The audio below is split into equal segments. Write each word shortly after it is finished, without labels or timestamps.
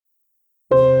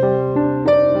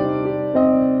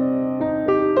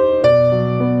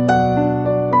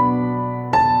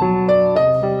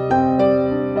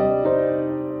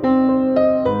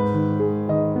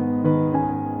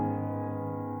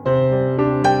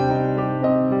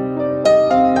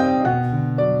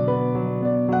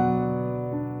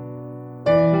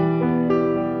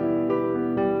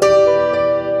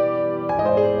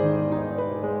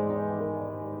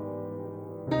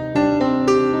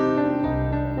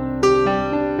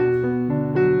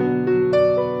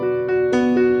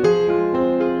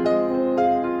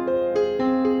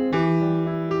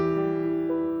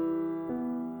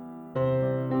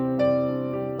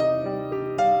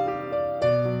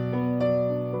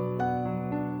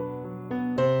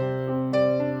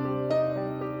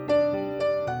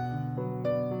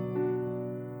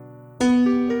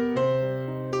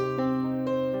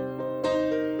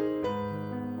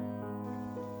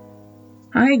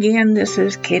Hi again, this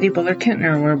is Katie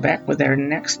Buller-Kintner. We're back with our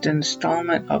next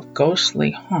installment of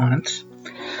Ghostly Haunts.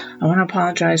 I want to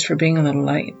apologize for being a little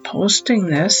late posting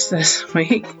this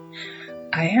week.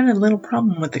 I had a little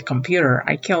problem with the computer.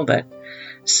 I killed it.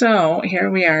 So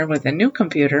here we are with a new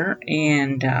computer,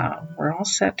 and we're all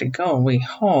set to go, we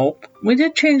hope. We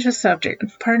did change the subject.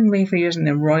 Pardon me for using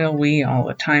the royal we all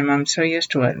the time. I'm so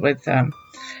used to it with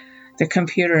the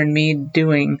computer and me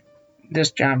doing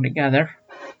this job together.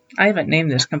 I haven't named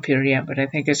this computer yet, but I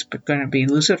think it's going to be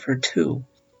Lucifer 2.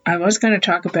 I was going to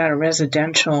talk about a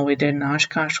residential we did in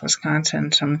Oshkosh,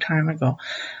 Wisconsin some time ago,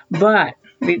 but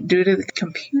due to the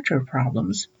computer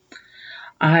problems,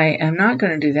 I am not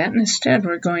going to do that. Instead,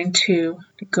 we're going to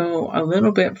go a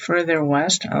little bit further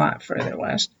west, a lot further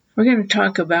west. We're going to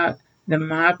talk about the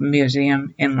Mob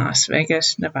Museum in Las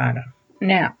Vegas, Nevada.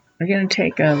 Now, we're going to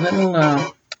take a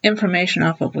little information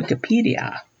off of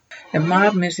Wikipedia. The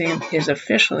Mob Museum is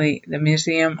officially the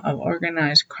Museum of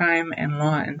Organized Crime and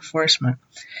Law Enforcement.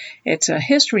 It's a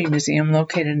history museum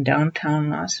located in downtown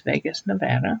Las Vegas,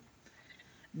 Nevada.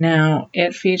 Now,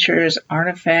 it features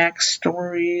artifacts,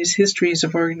 stories, histories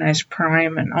of organized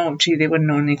crime, and they wouldn't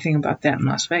know anything about that in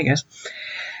Las Vegas,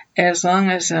 as long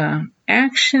as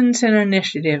actions and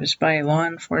initiatives by law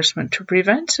enforcement to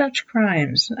prevent such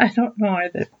crimes. I don't know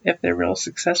if they're real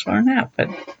successful or not, but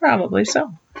probably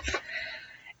so.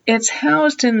 It's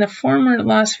housed in the former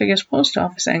Las Vegas post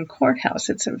office and courthouse.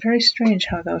 It's very strange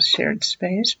how those shared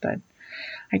space, but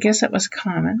I guess it was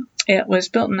common. It was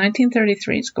built in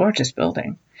 1933. It's a gorgeous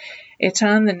building. It's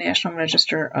on the National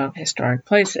Register of Historic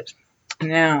Places.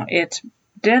 Now, it's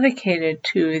dedicated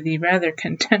to the rather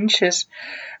contentious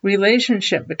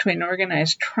relationship between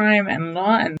organized crime and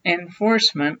law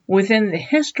enforcement within the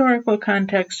historical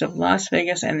context of Las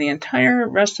Vegas and the entire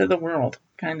rest of the world.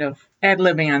 Kind of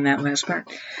ad-libbing on that last part.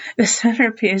 The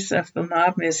centerpiece of the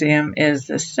Mob Museum is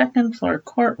the second-floor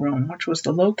courtroom, which was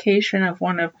the location of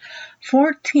one of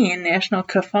 14 National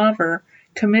Cadaver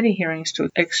Committee hearings to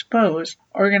expose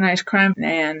organized crime,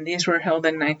 and these were held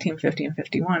in 1950 and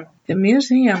 51. The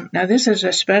museum, now this is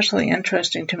especially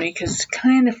interesting to me because it's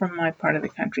kind of from my part of the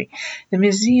country. The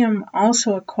museum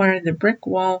also acquired the brick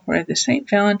wall where the St.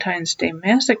 Valentine's Day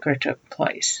Massacre took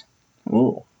place.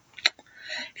 Ooh.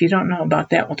 If you don't know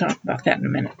about that, we'll talk about that in a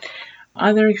minute.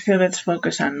 Other exhibits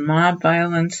focus on mob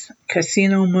violence,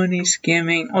 casino money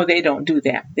skimming. They don't do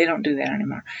that. They don't do that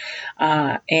anymore.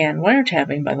 And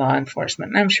wiretapping by law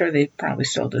enforcement. I'm sure they probably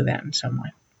still do that in some way.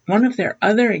 One of their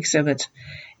other exhibits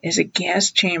is a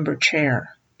gas chamber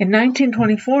chair. In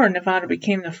 1924, Nevada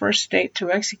became the first state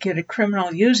to execute a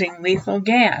criminal using lethal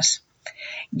gas.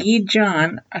 Guy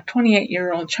Zhan, a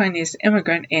 28-year-old Chinese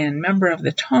immigrant and member of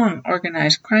the Tong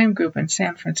organized crime group in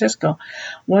San Francisco,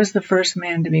 was the first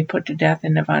man to be put to death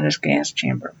in Nevada's gas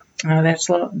chamber.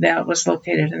 That was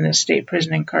located in the state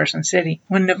prison in Carson City.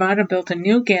 When Nevada built a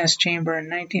new gas chamber in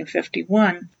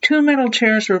 1951, 2 metal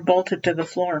chairs were bolted to the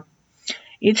floor.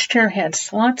 Each chair had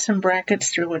slots and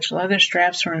brackets through which leather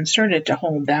straps were inserted to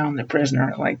hold down the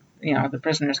prisoner, the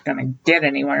prisoner's going to get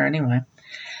anywhere anyway.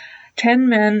 10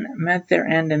 men met their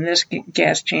end in this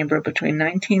gas chamber between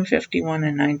 1951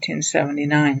 and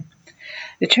 1979.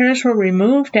 The chairs were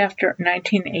removed after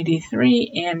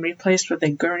 1983 and replaced with a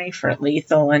gurney for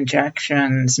lethal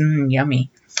injections. Yummy.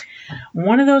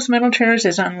 One of those metal chairs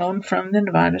is on loan from the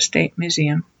Nevada State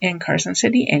Museum in Carson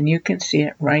City, and you can see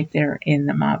it right there in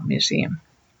the Mob Museum.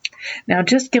 Now,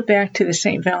 just get back to the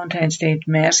St. Valentine's Day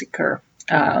Massacre.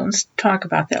 Let's talk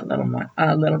about that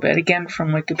a little bit, again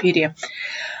from Wikipedia.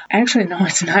 Actually, no,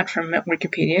 it's not from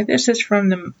Wikipedia. This is from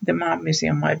the Mob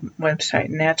Museum website,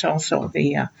 and that's also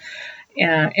the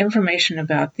information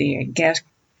about the gas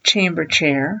chamber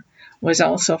chair was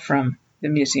also from the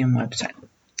museum website.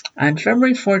 On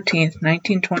February 14th,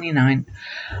 1929,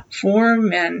 4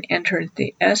 men entered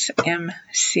the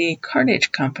SMC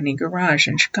Cartage Company garage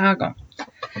in Chicago.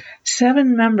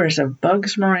 7 members of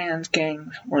Bugs Moran's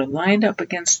gang were lined up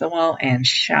against the wall and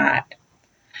shot.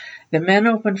 The men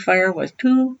opened fire with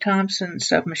 2 Thompson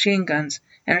submachine guns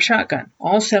and a shotgun.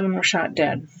 All 7 were shot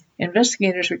dead.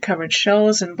 Investigators recovered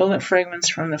shells and bullet fragments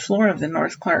from the floor of the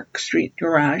North Clark Street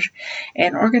garage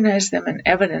and organized them in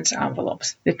evidence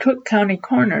envelopes. The Cook County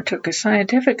coroner took a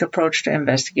scientific approach to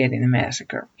investigating the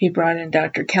massacre. He brought in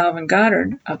Dr. Calvin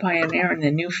Goddard, a pioneer in the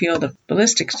new field of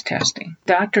ballistics testing.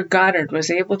 Dr. Goddard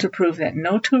was able to prove that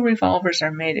no 2 revolvers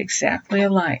are made exactly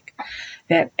alike,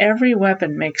 that every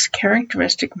weapon makes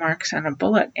characteristic marks on a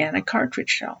bullet and a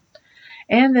cartridge shell,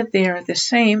 and that they are the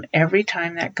same every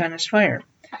time that gun is fired.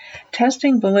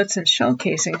 Testing bullets and shell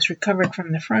casings recovered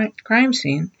from the crime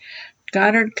scene,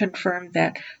 Goddard confirmed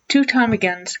that 2 Tommy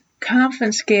guns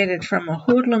confiscated from a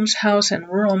hoodlum's house in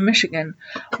rural Michigan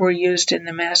were used in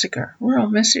the massacre. Rural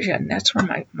Michigan, that's where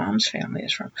my mom's family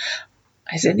is from.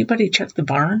 Has anybody checked the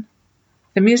barn?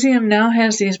 The museum now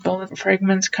has these bullet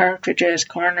fragments, cartridges,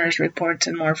 coroner's reports,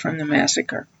 and more from the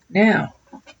massacre. Now,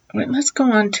 let's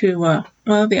go on to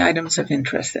the items of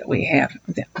interest that we have.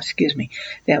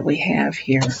 That we have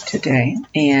here today,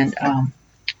 and I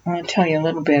want to tell you a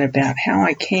little bit about how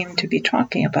I came to be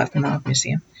talking about the Mob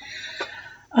Museum.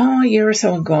 A year or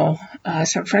so ago,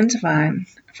 some friends of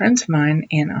mine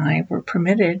and I were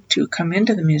permitted to come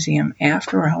into the museum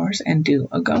after hours and do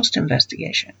a ghost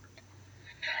investigation.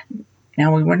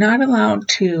 Now, we were not allowed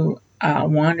to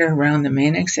wander around the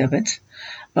main exhibits,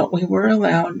 but we were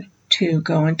allowed to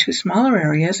go into smaller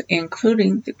areas,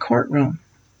 including the courtroom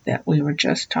that we were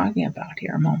just talking about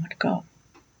here a moment ago.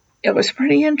 It was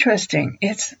pretty interesting.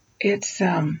 It's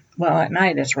at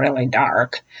night it's really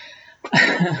dark,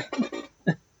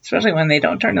 especially when they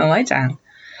don't turn the lights on.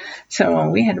 So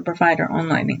we had to provide our own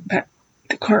lighting. But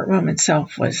the courtroom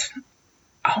itself was,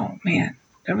 oh man,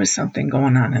 there was something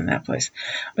going on in that place.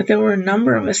 But there were a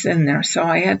number of us in there, so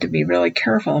I had to be really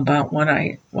careful about what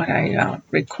I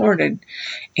recorded,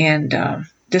 and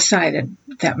decided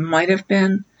that might have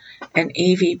been an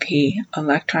EVP,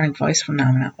 electronic voice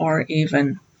phenomena, or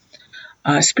even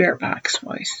a spirit box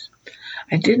voice.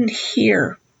 I didn't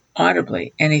hear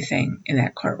audibly anything in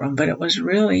that courtroom, but it was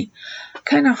really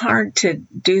kind of hard to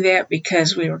do that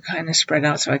because we were kind of spread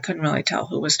out, so I couldn't really tell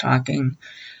who was talking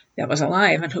that was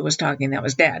alive and who was talking that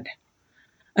was dead.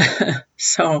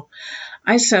 So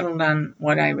I settled on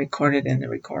what I recorded in the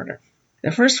recorder.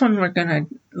 The first one we're going to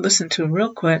listen to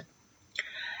real quick.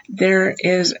 There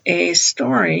is a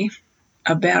story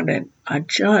about a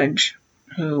judge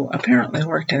who apparently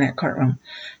worked in that courtroom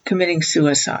committing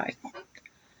suicide.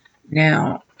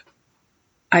 Now,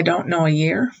 I don't know a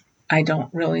year. I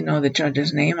don't really know the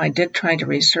judge's name. I did try to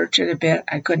research it a bit.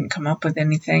 I couldn't come up with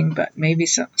anything, but maybe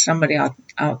somebody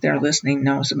out there listening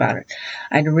knows about it.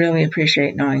 I'd really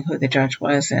appreciate knowing who the judge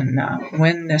was and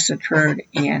when this occurred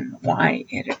and why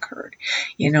it occurred.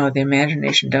 You know, the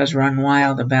imagination does run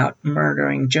wild about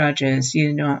murdering judges.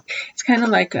 You know, it's kind of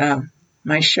like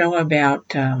my show about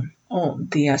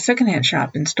the secondhand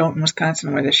shop in Stoughton,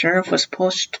 Wisconsin, where the sheriff was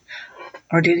pushed,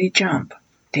 or did he jump?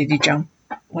 Did he jump?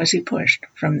 Was he pushed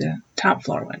from the top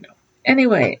floor window?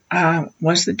 Anyway,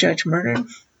 was the judge murdered?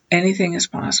 Anything is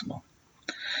possible.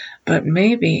 But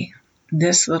maybe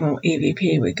this little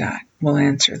EVP we got will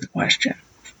answer the question.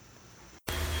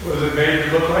 Was it made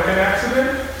to look like an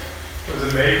accident?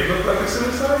 Was it made to look like a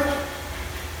suicide?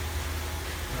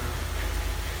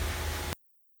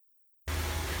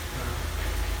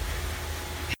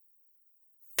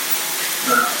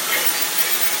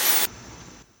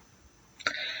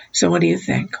 So what do you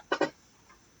think?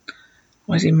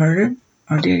 Was he murdered,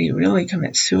 or did he really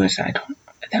commit suicide?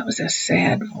 That was a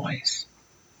sad voice.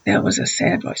 That was a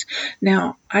sad voice.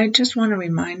 Now, I just want to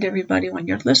remind everybody, when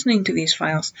you're listening to these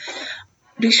files,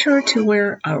 be sure to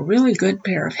wear a really good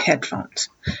pair of headphones.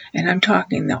 And I'm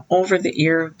talking the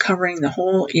over-the-ear, covering the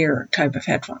whole ear type of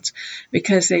headphones,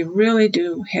 because they really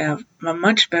do have a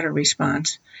much better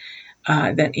response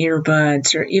than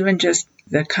earbuds, or even just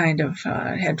the kind of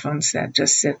headphones that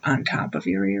just sit on top of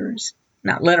your ears.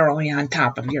 Not literally on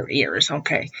top of your ears,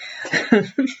 okay.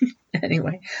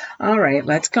 Anyway, all right,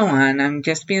 let's go on. I'm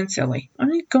just being silly. Let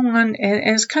me go on,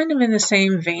 as kind of in the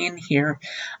same vein here.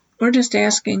 We're just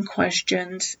asking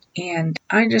questions, and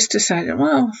I just decided,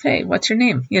 well, hey, what's your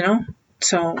name, you know?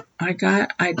 So I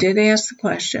did ask the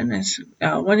question,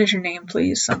 what is your name,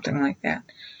 please? Something like that.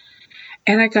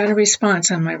 And I got a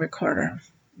response on my recorder.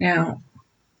 Now,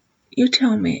 you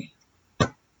tell me,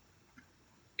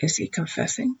 is he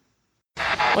confessing?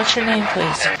 What's your name,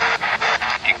 please?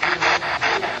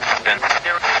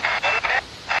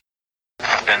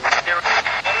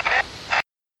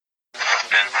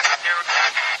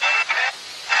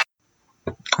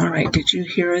 All right, did you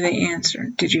hear the answer?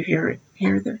 Did you hear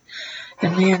the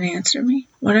man answer me?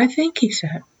 What I think he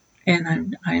said.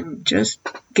 And I'm just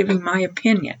giving my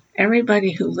opinion.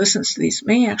 Everybody who listens to these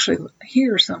may actually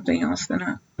hear something else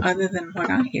other than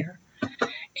what I hear.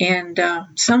 And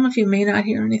some of you may not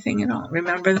hear anything at all.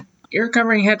 Remember, ear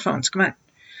covering headphones. Come on.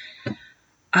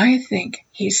 I think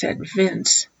he said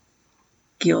Vince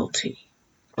guilty.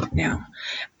 Now,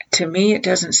 to me, it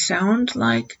doesn't sound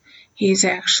like he's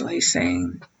actually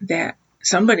saying that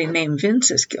somebody named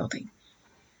Vince is guilty.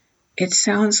 It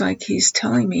sounds like he's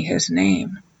telling me his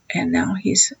name. And now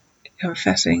he's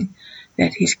confessing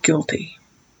that he's guilty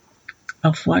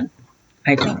of what?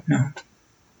 I don't know.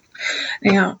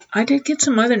 Now, I did get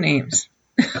some other names.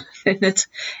 And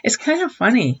it's kind of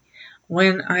funny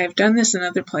when I've done this in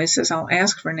other places, I'll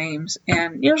ask for names,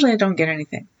 and usually I don't get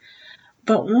anything.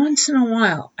 But once in a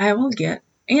while, I will get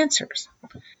answers.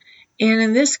 And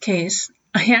in this case,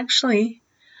 I actually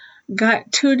got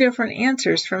 2 different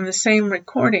answers from the same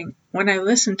recording when I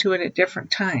listened to it at different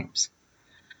times.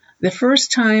 The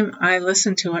first time I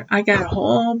listened to it, I got a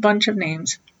whole bunch of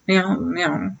names,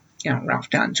 Ralph,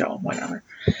 John, Joe, whatever.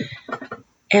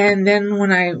 And then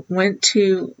when I went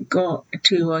to go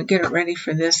to get it ready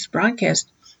for this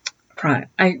broadcast,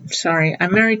 I'm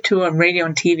married to a radio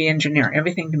and TV engineer.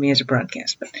 Everything to me is a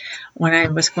broadcast. But when I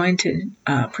was going to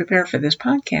prepare for this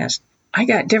podcast, I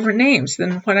got different names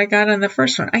than what I got on the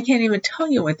first one. I can't even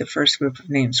tell you what the first group of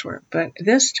names were. But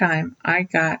this time I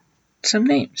got some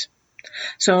names.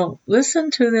 So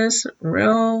listen to this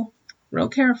real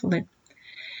carefully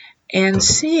and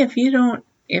see if you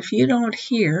don't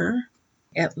hear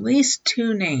at least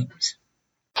 2 names.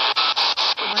 My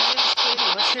name is Katie.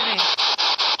 What's your name?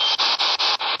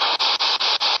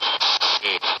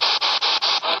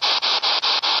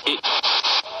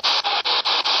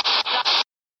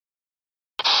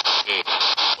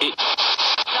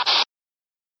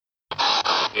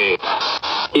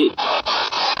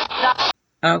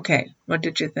 Okay, what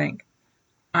did you think?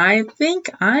 I think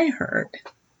I heard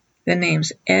the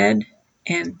names Ed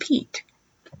and Pete.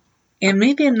 And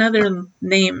maybe another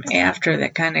name after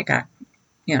that kind of got,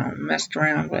 messed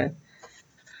around with.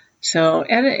 So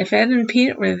if Ed and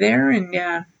Pete were there, and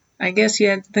I guess you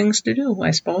had things to do,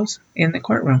 I suppose, in the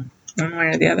courtroom, one way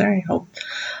or the other.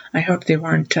 I hope they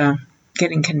weren't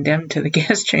getting condemned to the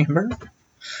gas chamber.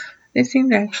 They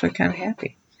seemed actually kind of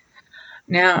happy.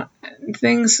 Now,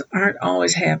 things aren't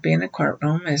always happy in a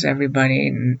courtroom, as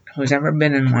everybody who's ever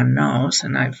been in one knows,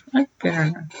 and I've been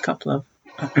in a couple of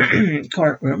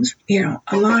courtrooms.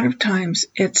 A lot of times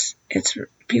it's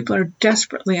people are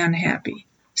desperately unhappy,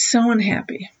 so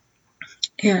unhappy.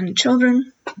 And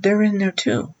children, they're in there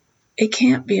too. It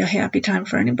can't be a happy time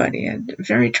for anybody.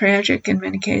 Very tragic in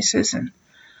many cases,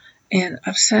 and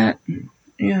upset. And,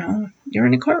 you're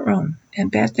in a courtroom,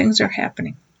 and bad things are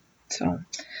happening. So,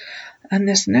 on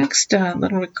this next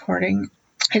little recording,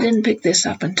 I didn't pick this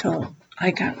up until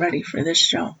I got ready for this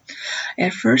show.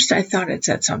 At first, I thought it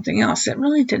said something else. It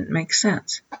really didn't make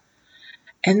sense.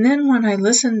 And then when I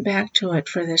listened back to it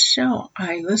for this show,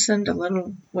 I listened a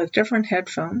little with different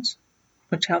headphones,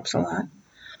 which helps a lot.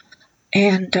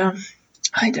 And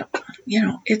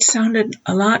it sounded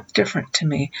a lot different to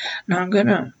me. Now I'm going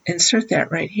to insert that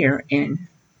right here and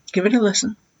give it a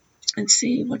listen and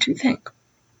see what you think.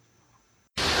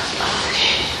 Okay,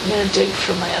 I'm going to dig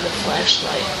for my other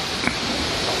flashlight.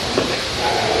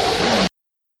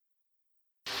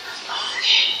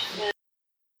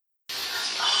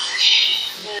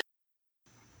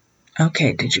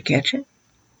 Okay, did you catch it?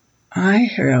 I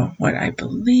hear what I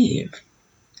believe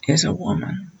is a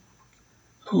woman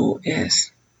who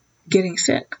is getting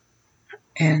sick,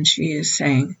 and she is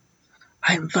saying,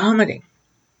 I'm vomiting.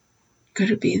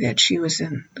 Could it be that she was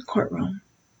in the courtroom?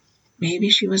 Maybe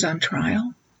she was on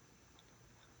trial,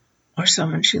 or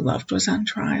someone she loved was on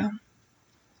trial,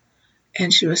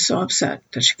 and she was so upset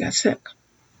that she got sick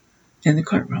in the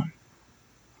courtroom.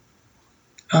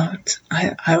 Oh,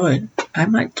 I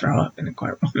might throw up in the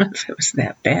courtroom if it was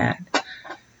that bad.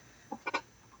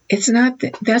 That's not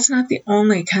the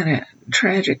only kind of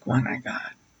tragic one I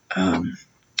got.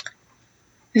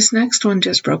 This next one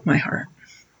just broke my heart,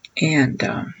 and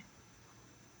I'm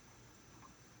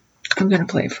going to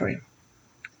play it for you.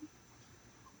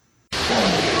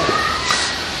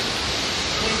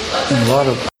 A lot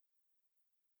of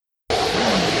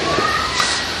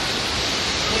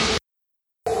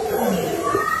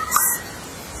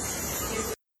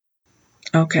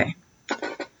Okay.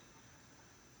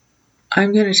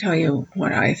 I'm going to tell you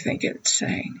what I think it's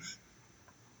saying.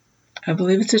 I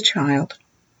believe it's a child.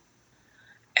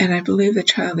 And I believe the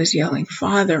child is yelling,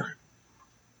 Father.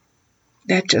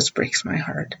 That just breaks my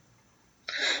heart.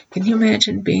 Can you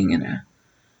imagine being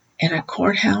in a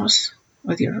courthouse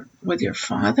with your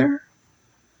father?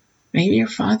 Maybe your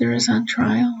father is on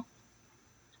trial.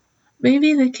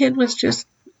 Maybe the kid was just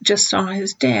saw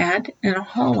his dad in a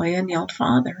hallway and yelled,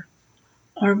 Father.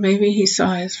 Or maybe he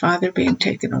saw his father being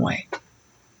taken away.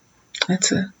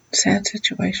 That's a sad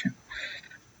situation.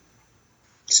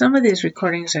 Some of these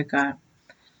recordings I got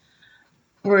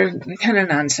were kind of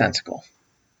nonsensical.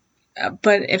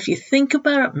 But if you think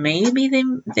about it, maybe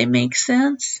they make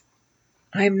sense.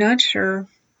 I'm not sure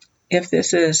if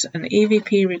this is an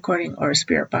EVP recording or a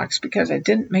spirit box because I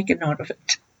didn't make a note of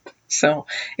it. So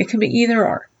it can be either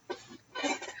or.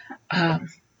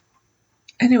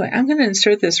 Anyway, I'm going to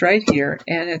insert this right here,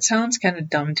 and it sounds kind of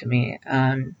dumb to me.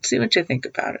 See what you think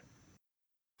about it.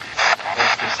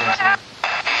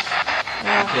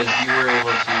 because you were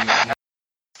able to.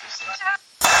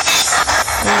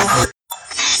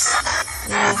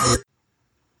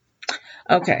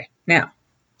 Okay, now,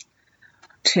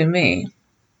 to me,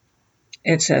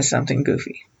 it says something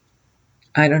goofy.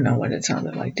 I don't know what it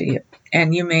sounded like to you.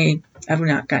 And you may have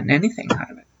not gotten anything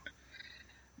out of it.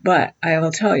 But I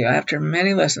will tell you, after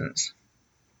many listens,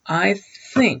 I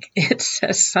think it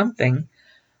says something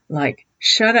like,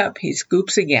 shut up, he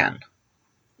scoops again.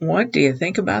 What do you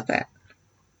think about that?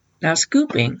 Now,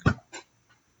 scooping,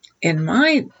 in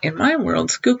my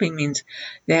world, scooping means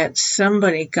that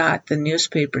somebody got the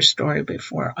newspaper story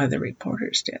before other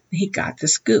reporters did. He got the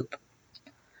scoop.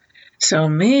 So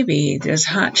maybe this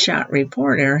hotshot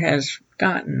reporter has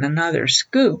gotten another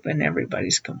scoop and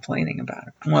everybody's complaining about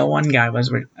it. Well, one guy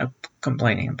was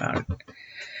complaining about it.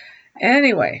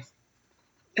 Anyway,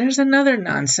 there's another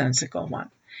nonsensical one.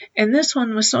 And this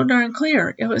one was so darn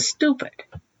clear, it was stupid.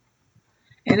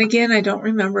 And again, I don't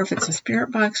remember if it's a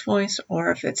spirit box voice or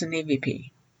if it's an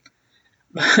EVP.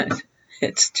 But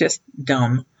it's just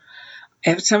dumb.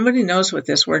 If somebody knows what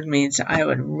this word means, I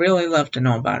would really love to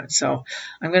know about it. So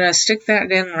I'm going to stick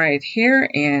that in right here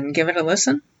and give it a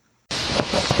listen.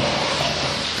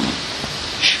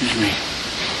 Excuse me.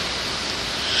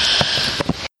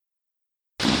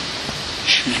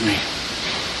 Excuse me.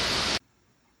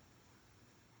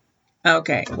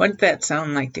 Okay, what did that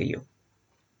sound like to you?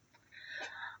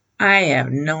 I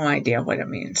have no idea what it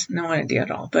means. No idea at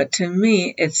all. But to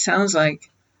me, it sounds like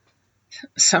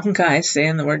some guy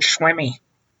saying the word schwemmy.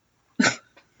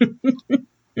 Now,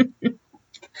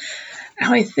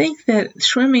 I think that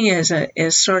schwemmy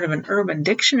is sort of an Urban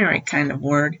Dictionary kind of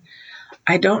word.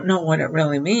 I don't know what it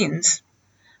really means,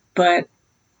 but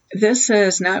this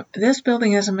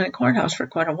building hasn't been a courthouse for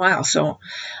quite a while. So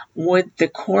would the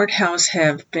courthouse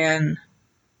have been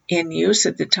in use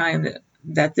at the time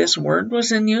that this word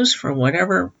was in use for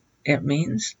whatever it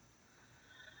means?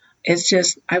 It's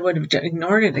just, I would have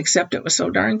ignored it, except it was so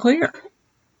darn clear.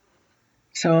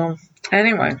 So,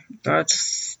 anyway,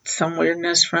 that's some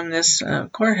weirdness from this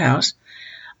courthouse.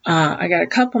 I got a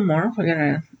couple more we're going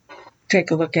to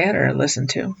take a look at or listen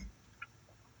to.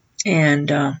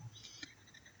 And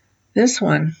this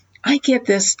one, I get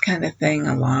this kind of thing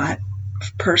a lot,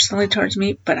 personally towards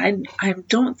me, but I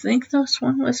don't think this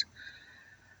one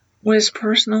was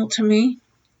personal to me.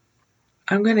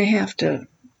 I'm going to have to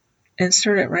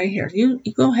insert it right here. You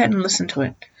go ahead and listen to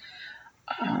it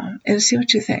and see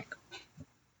what you think.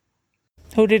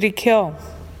 Who did he kill?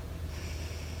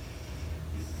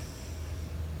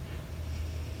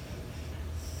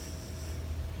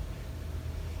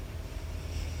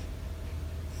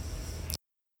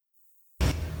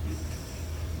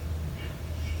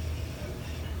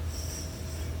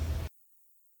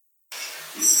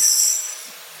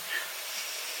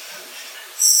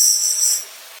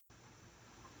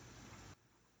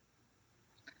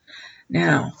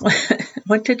 Now,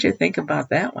 what did you think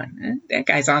about that one? That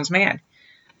guy sounds mad.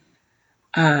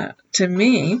 To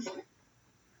me,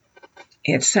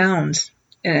 it sounds,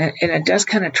 and it does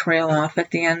kind of trail off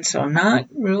at the end, so I'm not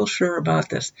real sure about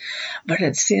this, but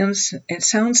it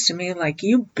sounds to me like,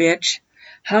 you bitch,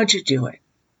 how'd you do it?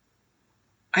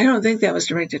 I don't think that was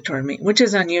directed toward me, which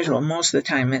is unusual. Most of the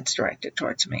time it's directed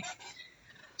towards me.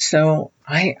 So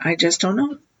I just don't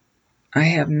know. I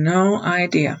have no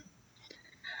idea.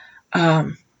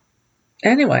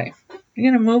 Anyway,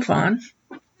 we're going to move on.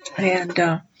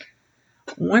 And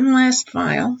one last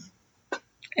file,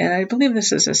 and I believe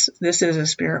this is a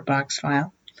spirit box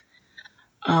file.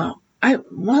 While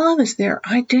I was there,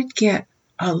 I did get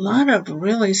a lot of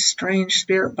really strange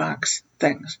spirit box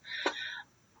things.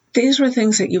 These were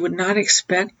things that you would not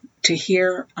expect to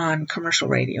hear on commercial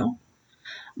radio,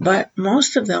 but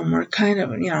most of them were kind of,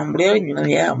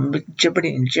 jibbity.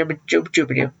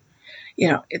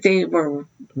 They were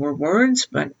words,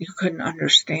 but you couldn't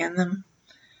understand them.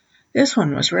 This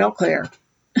one was real clear.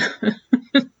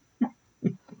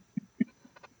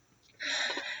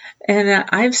 And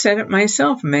I've said it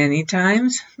myself many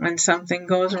times when something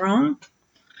goes wrong.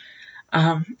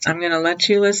 I'm going to let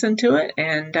you listen to it,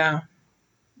 and,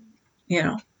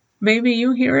 maybe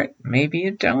you hear it, maybe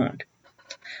you don't.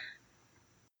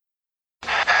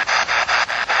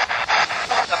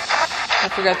 I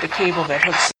forgot the cable that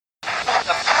hooks.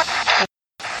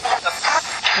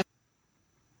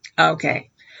 Okay.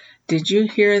 Did you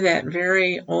hear that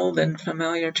very old and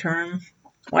familiar term?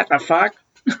 What the fuck?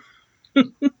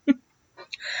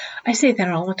 I say that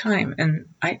all the time, and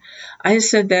I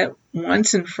said that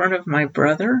once in front of my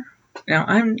brother. Now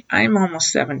I'm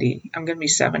almost 70. I'm going to be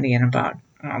 70 in about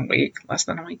a week, less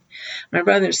than a week. My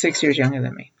brother's 6 years younger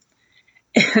than me,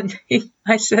 And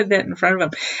I said that in front of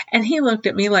him. And he looked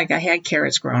at me like I had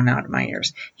carrots growing out of my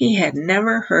ears. He had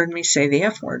never heard me say the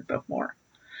F word before.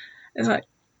 It's like,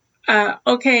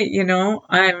 okay,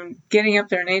 I'm getting up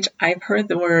there in age. I've heard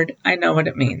the word. I know what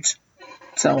it means.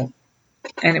 So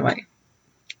anyway,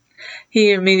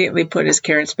 he immediately put his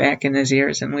carrots back in his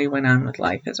ears and we went on with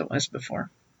life as it was before.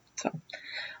 So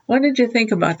what did you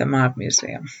think about the Mob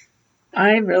Museum?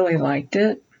 I really liked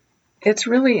it. It's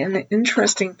really an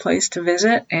interesting place to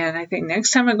visit, and I think next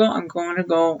time I go, I'm going to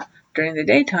go during the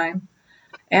daytime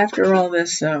after all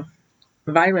this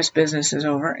virus business is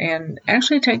over and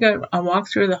actually take a walk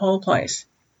through the whole place.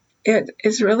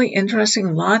 It's really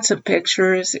interesting, lots of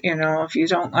pictures. If you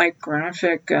don't like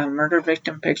graphic murder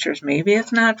victim pictures, maybe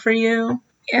it's not for you.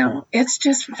 It's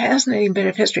just a fascinating bit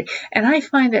of history. And I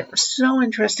find it so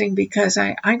interesting because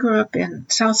I grew up in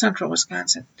south central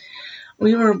Wisconsin.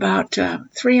 We were about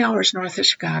 3 hours north of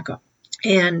Chicago.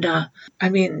 And,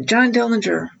 John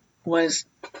Dillinger was,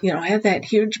 had that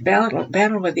huge battle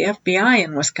with the FBI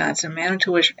in Wisconsin,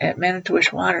 at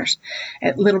Manitowish Waters,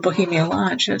 at Little Bohemia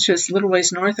Lodge. That's just a little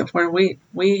ways north of where we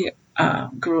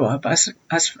grew up, us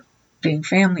being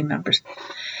family members.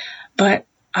 But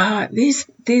these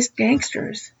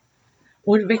gangsters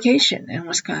would vacation in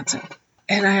Wisconsin.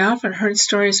 And I often heard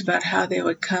stories about how they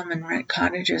would come and rent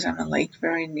cottages on a lake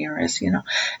very near us,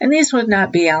 And these would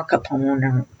not be Al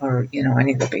Capone or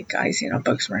any of the big guys,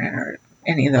 Bugs Moran or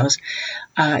any of those.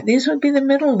 These would be the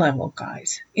middle-level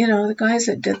guys, the guys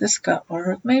that did the scut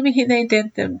work. Maybe they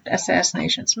did the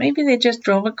assassinations. Maybe they just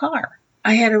drove a car.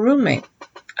 I had a roommate.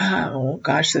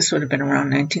 This would have been around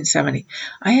 1970.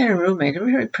 I had a roommate, a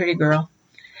very pretty girl,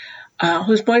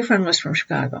 whose boyfriend was from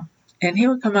Chicago. And he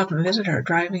would come up and visit her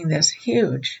driving this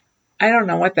huge, I don't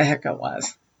know what the heck it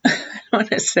was. I want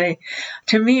to say,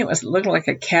 to me, it looked like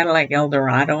a Cadillac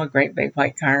Eldorado, a great big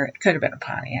white car. It could have been a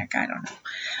Pontiac, I don't know.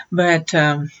 But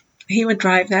he would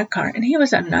drive that car, and he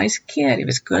was a nice kid. He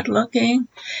was good looking.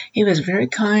 He was very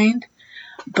kind.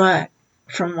 But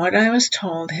from what I was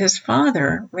told, his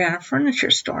father ran a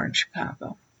furniture store in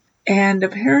Chicago. And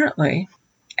apparently,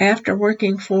 after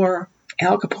working for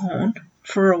Al Capone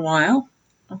for a while,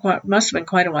 must have been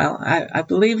quite a while. I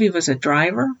believe he was a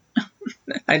driver.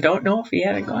 I don't know if he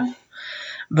had a gun.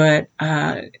 But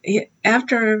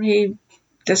after he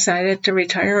decided to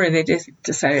retire, or they just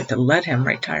decided to let him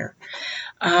retire,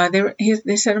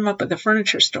 they set him up at the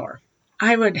furniture store.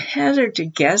 I would hazard to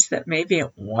guess that maybe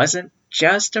it wasn't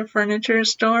just a furniture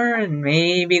store, and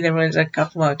maybe there was a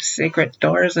couple of secret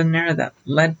doors in there that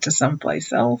led to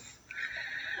someplace else.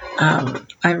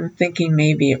 I'm thinking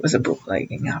maybe it was a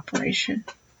bootlegging operation.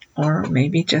 Or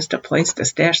maybe just a place to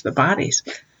stash the bodies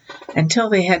until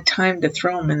they had time to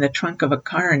throw them in the trunk of a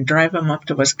car and drive them up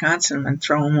to Wisconsin and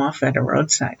throw them off at a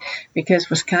roadside, because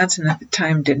Wisconsin at the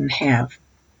time didn't have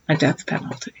a death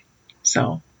penalty.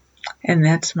 So, and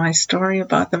that's my story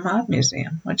about the Mob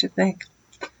Museum. What'd you think?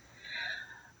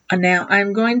 Now,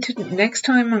 next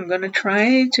time I'm going to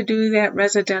try to do that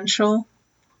residential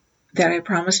that I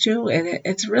promised you. And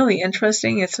it's really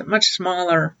interesting. It's much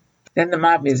smaller than the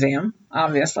Mob Museum,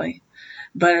 obviously.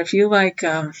 But if you like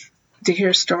to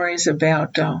hear stories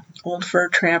about old fur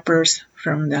trappers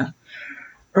from the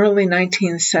early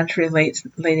 19th century, late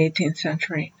 18th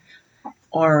century,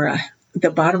 or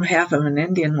the bottom half of an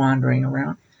Indian wandering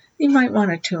around, you might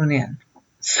want to tune in.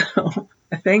 So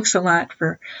thanks a lot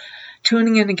for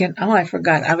tuning in again. Oh, I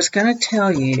forgot. I was going to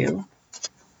tell you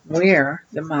where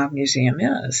the Mob Museum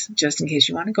is, just in case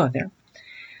you want to go there.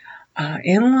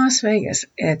 In Las Vegas,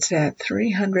 it's at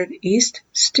 300 East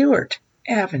Stewart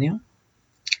Avenue.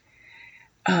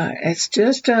 It's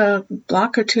just a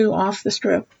block or two off the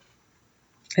Strip.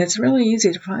 It's really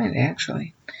easy to find,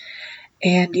 actually.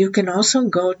 And you can also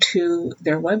go to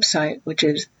their website, which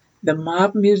is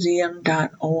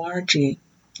themobmuseum.org,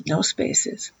 no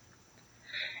spaces,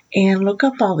 and look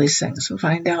up all these things and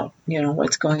find out,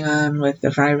 what's going on with the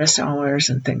virus hours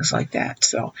and things like that.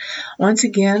 So once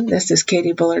again, this is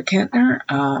Katie Bullard-Kentner.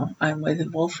 I'm with the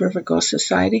Wolf River Ghost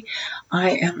Society.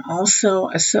 I am also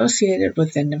associated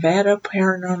with the Nevada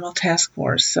Paranormal Task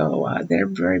Force. So they're a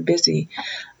very busy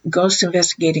ghost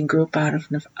investigating group out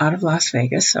of Las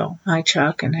Vegas. So hi,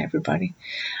 Chuck, and everybody.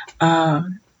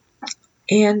 And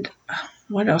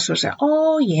what else was that?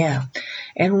 Oh, yeah.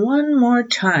 And one more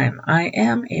time, I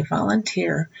am a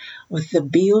volunteer with the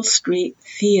Beale Street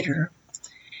Theater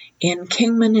in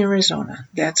Kingman, Arizona.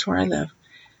 That's where I live.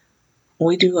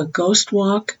 We do a ghost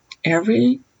walk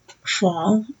every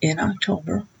fall in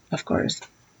October, of course,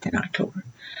 in October.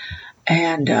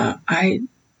 And I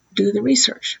do the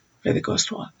research for the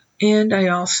ghost walk. And I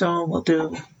also will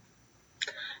do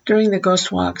during the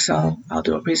ghost walks, I'll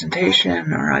do a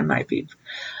presentation, or I might be,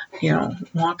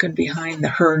 walking behind the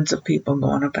herds of people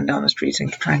going up and down the streets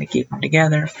and trying to keep them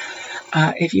together.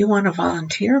 If you want to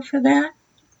volunteer for that,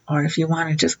 or if you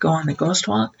want to just go on the ghost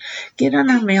walk, get on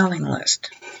our mailing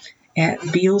list at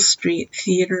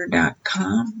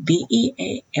bealstreettheater.com,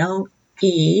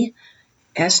 BealStreetTheater.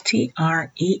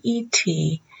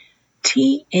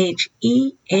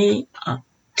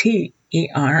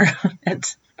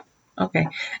 That's okay.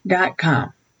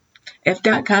 .com. If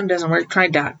 .com doesn't work, try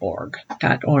 .org.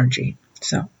 .org.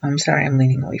 So I'm sorry, I'm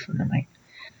leaning away from the mic.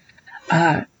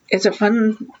 It's a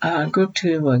fun group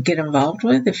to get involved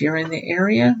with if you're in the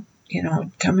area.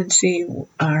 Come and see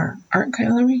our art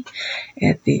gallery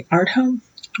at the Art Hub,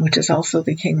 which is also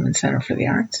the Kingman Center for the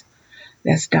Arts.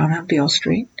 That's down on Beale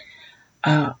Street.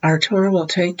 Our tour will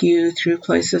take you through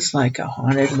places like a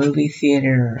haunted movie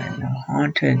theater and a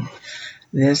haunted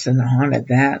this and a haunted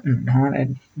that and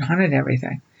haunted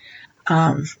everything.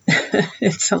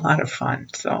 It's a lot of fun.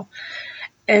 So,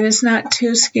 and it's not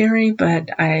too scary,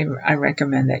 but I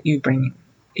recommend that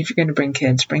if you're going to bring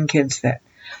kids that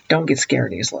don't get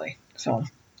scared easily. So,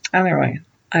 anyway,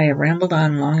 I have rambled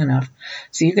on long enough.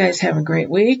 So you guys have a great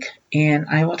week, and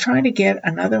I will try to get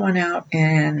another one out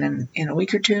in a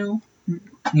week or two.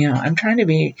 I'm trying to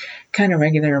be kind of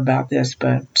regular about this,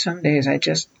 but some days I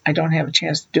don't have a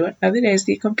chance to do it. Other days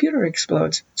the computer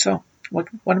explodes. So what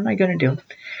am I going to do?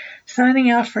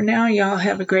 Signing off for now. Y'all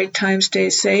have a great time. Stay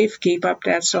safe. Keep up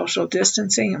that social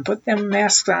distancing and put them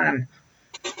masks on.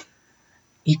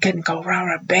 You can go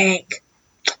rob a bank.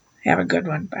 Have a good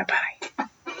one. Bye-bye.